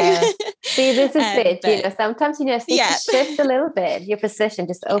 Yeah. See, this is it. Sometimes you just need to shift a little bit your position,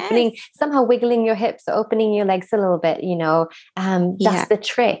 just opening, somehow wiggling your hips, opening your legs a little bit, that's the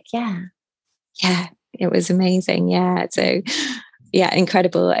trick. Yeah. Yeah. It was amazing. Yeah. So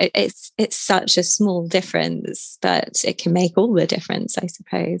incredible. It's such a small difference, but it can make all the difference, I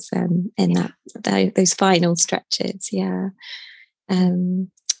suppose, in those final stretches. Yeah. And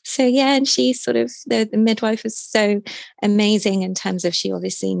she sort of, the midwife was so amazing in terms of, she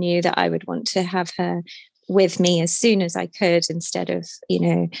obviously knew that I would want to have her with me as soon as I could, instead of,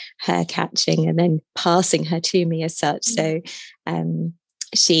 her catching and then passing her to me as such. So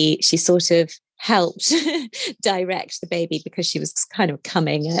she sort of helped direct the baby, because she was kind of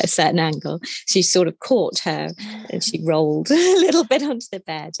coming at a certain angle. She sort of caught her and she rolled a little bit onto the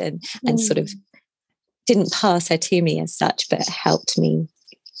bed and sort of didn't pass her to me as such, but helped me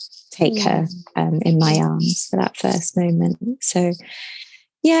take her in my arms for that first moment. So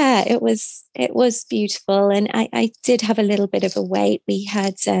it was beautiful. And I did have a little bit of a wait. We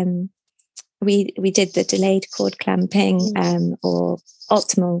had we did the delayed cord clamping or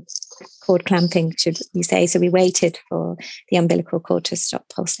optimal cord clamping, should we say. So we waited for the umbilical cord to stop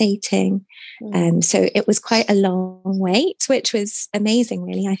pulsating. So it was quite a long wait, which was amazing,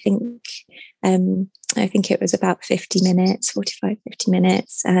 really. I think it was about 50 minutes.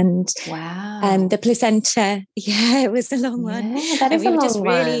 And wow. The placenta, it was a long one. That is a long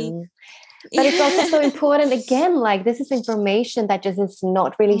one. But it's also so important, again, like this is information that just is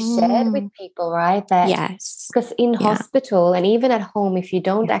not really shared with people, right? Because in hospital and even at home, if you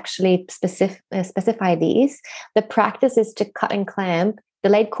don't actually specify these, the practice is to cut and clamp.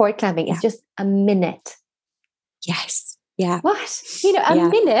 Delayed cord clamping is just a minute. Yes. Yeah. What? A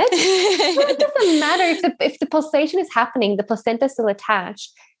minute? Well, it doesn't matter if the pulsation is happening, the placenta is still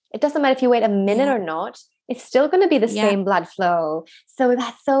attached. It doesn't matter if you wait a minute or not. It's still going to be the same blood flow. So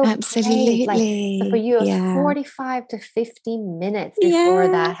that's so absolutely great. So for you, it was 45 to 50 minutes before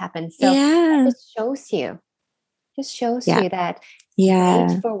that happened. So it just shows you that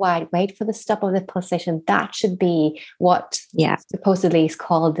wait for the stop of the pulsation. That should be what supposedly is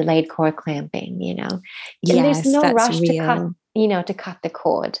called delayed cord clamping, And there's no rush to cut the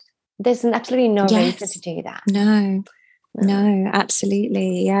cord. There's absolutely no reason to do that. No,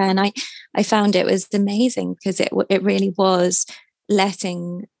 absolutely. Yeah. And I found it was amazing, because it really was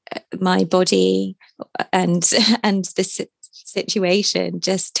letting my body and the situation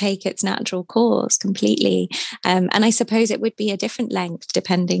just take its natural course completely. And I suppose it would be a different length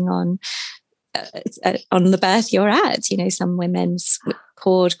depending on the birth you're at. Some women's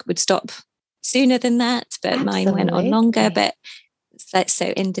cord would stop sooner than that, but mine went on longer. But that's so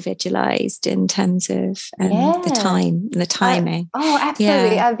individualized in terms of the timing.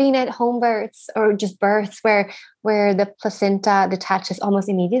 Absolutely. I've been at home births or just births where the placenta detaches almost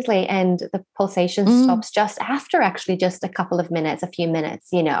immediately and the pulsation stops just after, actually just a couple of minutes, a few minutes,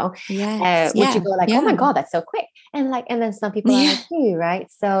 which you go like, oh my God, that's so quick. And then some people are like you,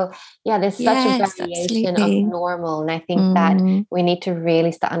 right? So there's such a variation of normal. And I think that we need to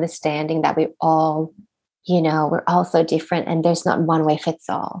really start understanding that we all, we're all so different, and there's not one way fits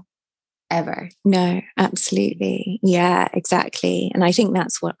all ever. No, absolutely. Yeah, exactly. And I think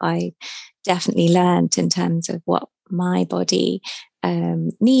that's what I definitely learned in terms of what my body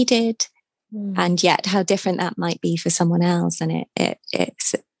needed, and yet how different that might be for someone else. And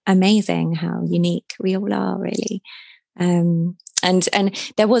it's amazing how unique we all are, really. And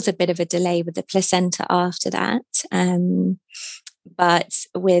there was a bit of a delay with the placenta after that. But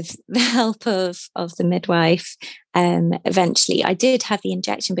with the help of the midwife, eventually I did have the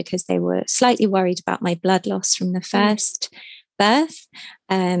injection, because they were slightly worried about my blood loss from the first birth,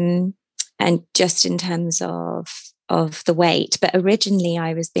 and just in terms of the weight. But originally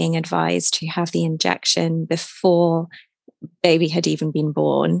I was being advised to have the injection before baby had even been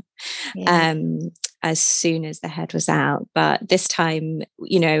born, as soon as the head was out. But this time,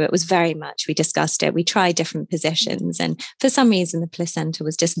 it was very much, we discussed it, we tried different positions, and for some reason the placenta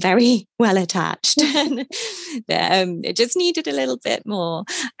was just very well attached. And it just needed a little bit more.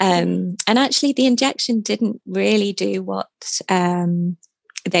 And actually the injection didn't really do what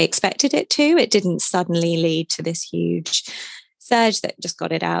they expected it to. It didn't suddenly lead to this huge surge that just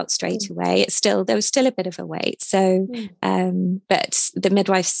got it out straight away. There was still a bit of a wait. So, but the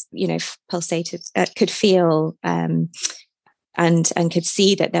midwives, pulsated, could feel and could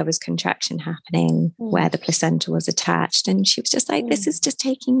see that there was contraction happening where the placenta was attached. And she was just like, this is just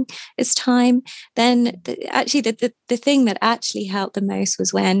taking its time. Then the thing that actually helped the most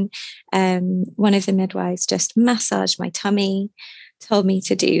was when one of the midwives just massaged my tummy, told me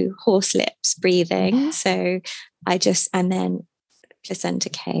to do horse lips breathing. So and then placenta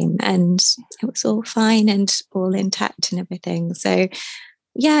came and it was all fine and all intact and everything. So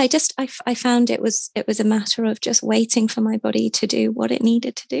yeah, I found it was a matter of just waiting for my body to do what it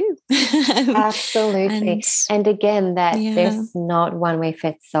needed to do. Absolutely. And again, that there's not one way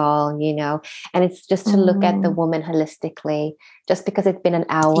fits all, you know, and it's just to look at the woman holistically. Just because it's been an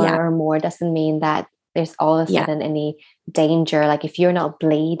hour or more doesn't mean that there's all of a sudden any danger. Like if you're not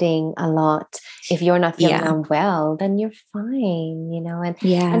bleeding a lot, if you're not feeling unwell, then you're fine, you know. And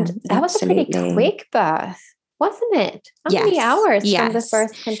that was a pretty quick birth, wasn't it? How many hours from the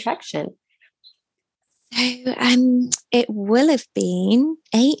first contraction? So it will have been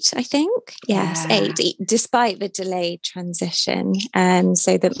 8, I think. Yes, 8, despite the delayed transition.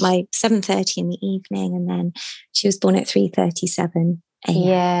 So that my 7:30 in the evening, and then she was born at 3:37 a.m.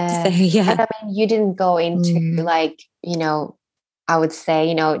 Yeah. So, And I mean, you didn't go into like, you know, I would say,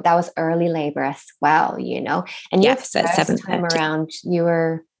 you know, that was early labor as well, you know. And your first time around, you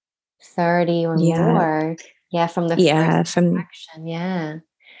were 30 or more. Yeah, from the first contraction.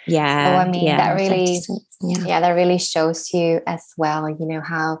 So I mean, that really, that really shows you as well, you know,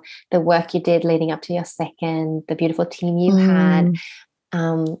 how the work you did leading up to your second, the beautiful team you had,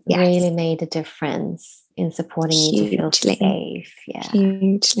 really made a difference in supporting you to feel safe.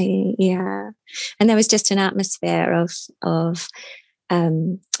 Hugely. And there was just an atmosphere of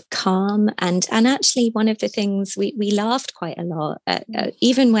calm, and actually one of the things we laughed quite a lot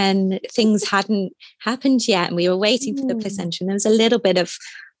even when things hadn't happened yet and we were waiting for the placenta, and there was a little bit of,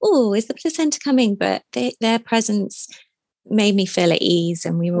 oh, is the placenta coming? But their presence made me feel at ease,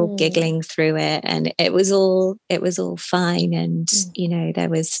 and we were all giggling through it, and it was all fine, and you know, there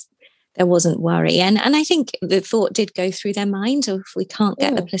wasn't worry. And I think the thought did go through their mind of, if we can't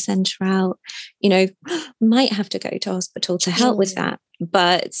get the placenta out, you know, might have to go to hospital to help with that.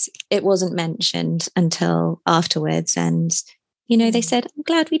 But it wasn't mentioned until afterwards. And, you know, they said, I'm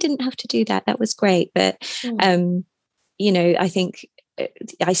glad we didn't have to do that. That was great. But, you know, I think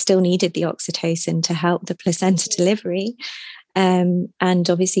I still needed the oxytocin to help the placenta delivery. And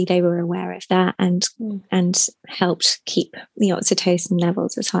obviously they were aware of that and helped keep the oxytocin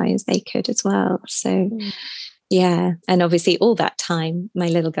levels as high as they could as well. So and obviously all that time my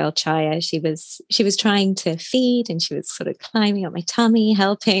little girl Chaya, she was trying to feed, and she was sort of climbing up my tummy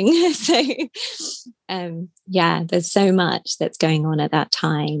helping. So there's so much that's going on at that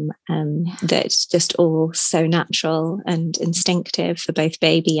time that's just all so natural and instinctive for both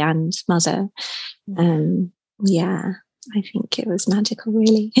baby and mother. I think it was magical,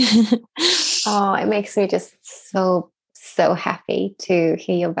 really. Oh, it makes me just so happy to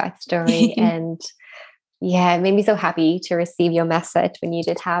hear your backstory. And it made me so happy to receive your message when you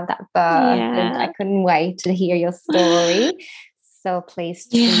did have that birth. And I couldn't wait to hear your story. So pleased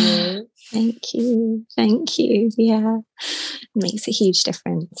for you. Thank you. Yeah, it makes a huge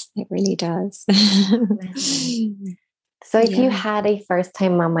difference. It really does. So if you had a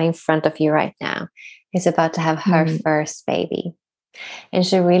first-time mama in front of you right now, who's about to have her first baby, and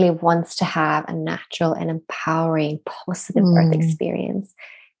she really wants to have a natural and empowering, positive birth experience,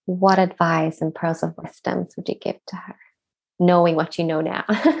 what advice and pearls of wisdom would you give to her, knowing what you know now?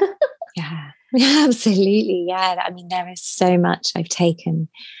 Absolutely. I mean, there is so much I've taken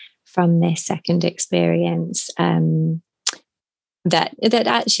from this second experience that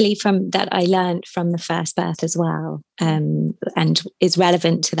actually that I learned from the first birth as well, and is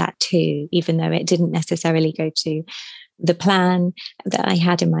relevant to that too, even though it didn't necessarily go to the plan that I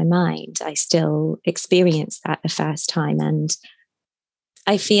had in my mind. I still experienced that the first time, and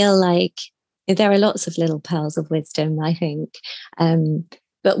I feel like there are lots of little pearls of wisdom, I think,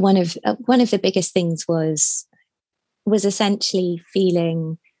 but one of the biggest things was essentially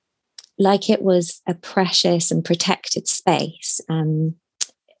feeling like it was a precious and protected space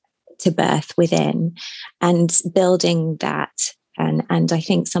to birth within, and building that. And I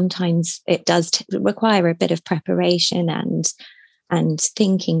think sometimes it does require a bit of preparation and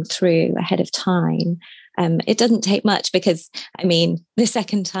thinking through ahead of time. It doesn't take much, because I mean, the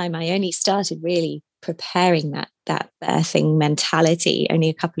second time I only started really preparing that birthing mentality only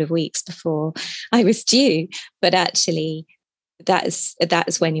a couple of weeks before I was due. But actually, that's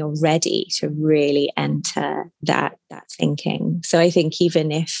when you're ready to really enter that thinking. So I think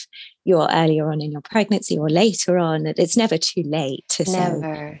even if you're earlier on in your pregnancy or later on, it's never too late to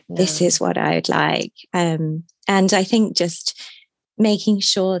say, this is what I would like. And I think just making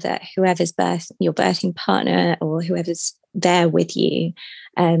sure that whoever's your birthing partner or whoever's there with you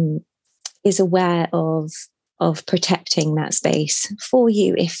is aware of protecting that space for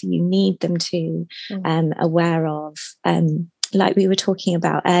you if you need them to, aware of, like we were talking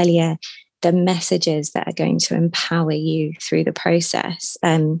about earlier, the messages that are going to empower you through the process.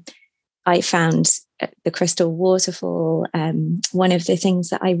 I found the crystal waterfall, one of the things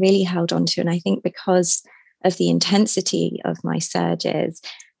that I really held on to, and I think because of the intensity of my surges,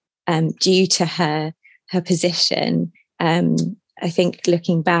 due to her position, I think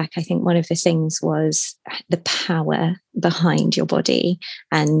looking back, I think one of the things was the power behind your body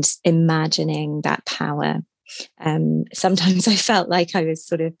and imagining that power. Sometimes I felt like I was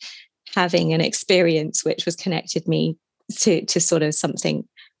sort of having an experience which was connected me to sort of something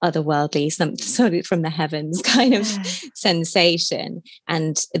otherworldly, some sort of from the heavens kind of sensation.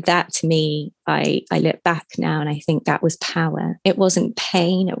 And that to me, I look back now and I think that was power. It wasn't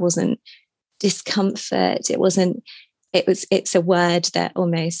pain. It wasn't discomfort. It's a word that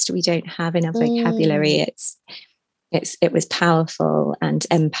almost we don't have in our vocabulary. It was powerful and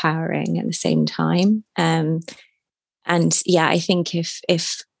empowering at the same time. And yeah, I think if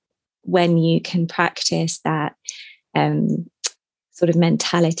when you can practice that sort of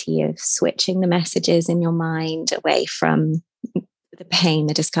mentality of switching the messages in your mind away from the pain,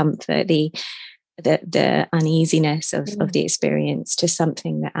 the discomfort, the uneasiness of the experience to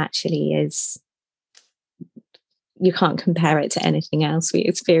something that actually is, you can't compare it to anything else we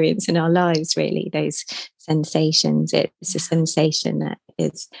experience in our lives, really. Those sensations, it's a sensation that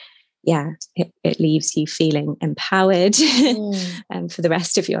is, it leaves you feeling empowered for the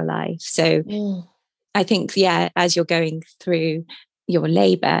rest of your life. So I think, as you're going through your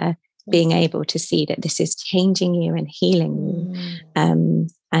labor, being able to see that this is changing you and healing you,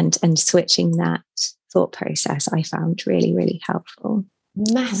 and switching that thought process, I found really, really helpful.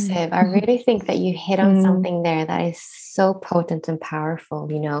 Massive. I really think that you hit on something there that is so potent and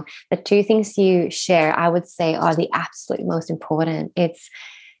powerful. You know, the two things you share, I would say, are the absolute most important. It's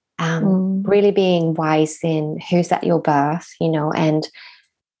really being wise in who's at your birth, you know, and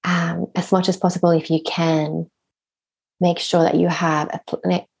as much as possible, if you can, make sure that you have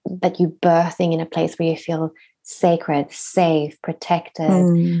that you're birthing in a place where you feel sacred, safe,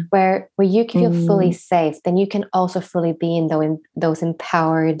 protected, where you can feel fully safe. Then you can also fully be in those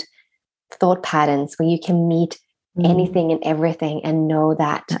empowered thought patterns where you can meet anything and everything and know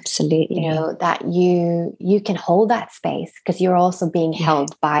that, absolutely, you know, that you can hold that space because you're also being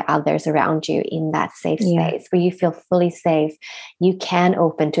held by others around you in that safe space where you feel fully safe. You can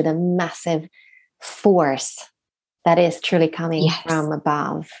open to the massive force that is truly coming from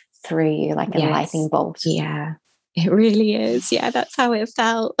above through you, like a lightning bolt. Yeah, it really is. Yeah, that's how it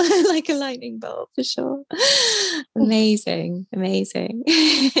felt. Like a lightning bolt for sure. Amazing.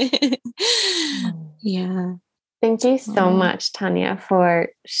 Yeah. Thank you so much, Tanya, for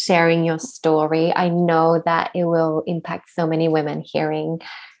sharing your story. I know that it will impact so many women hearing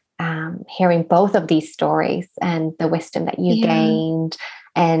both of these stories and the wisdom that you gained.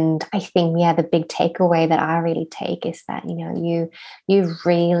 And I think, the big takeaway that I really take is that, you know, you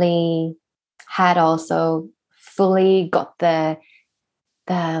really had also fully got the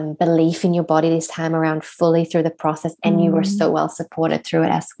belief in your body this time around fully through the process, and you were so well supported through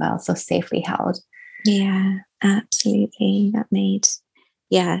it as well, so safely held. Yeah, absolutely. That made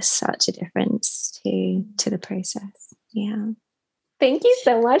such a difference to the process. Yeah. Thank you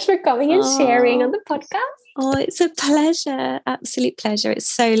so much for coming and sharing on the podcast. Oh, it's a pleasure. Absolute pleasure. It's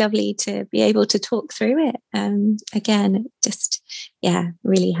so lovely to be able to talk through it. Again, it just,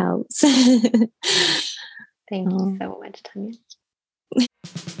 really helps. Thank you so much, Tanya.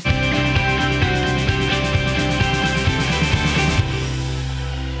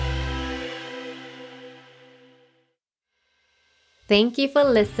 Thank you for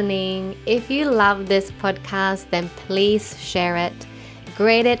listening. If you love this podcast, then please share it.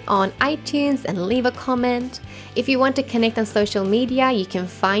 Grade it on iTunes and leave a comment. If you want to connect on social media, you can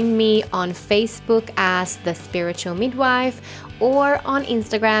find me on Facebook as The Spiritual Midwife or on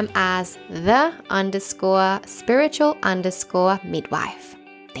Instagram as the_spiritual_midwife.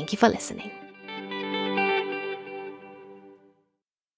 Thank you for listening.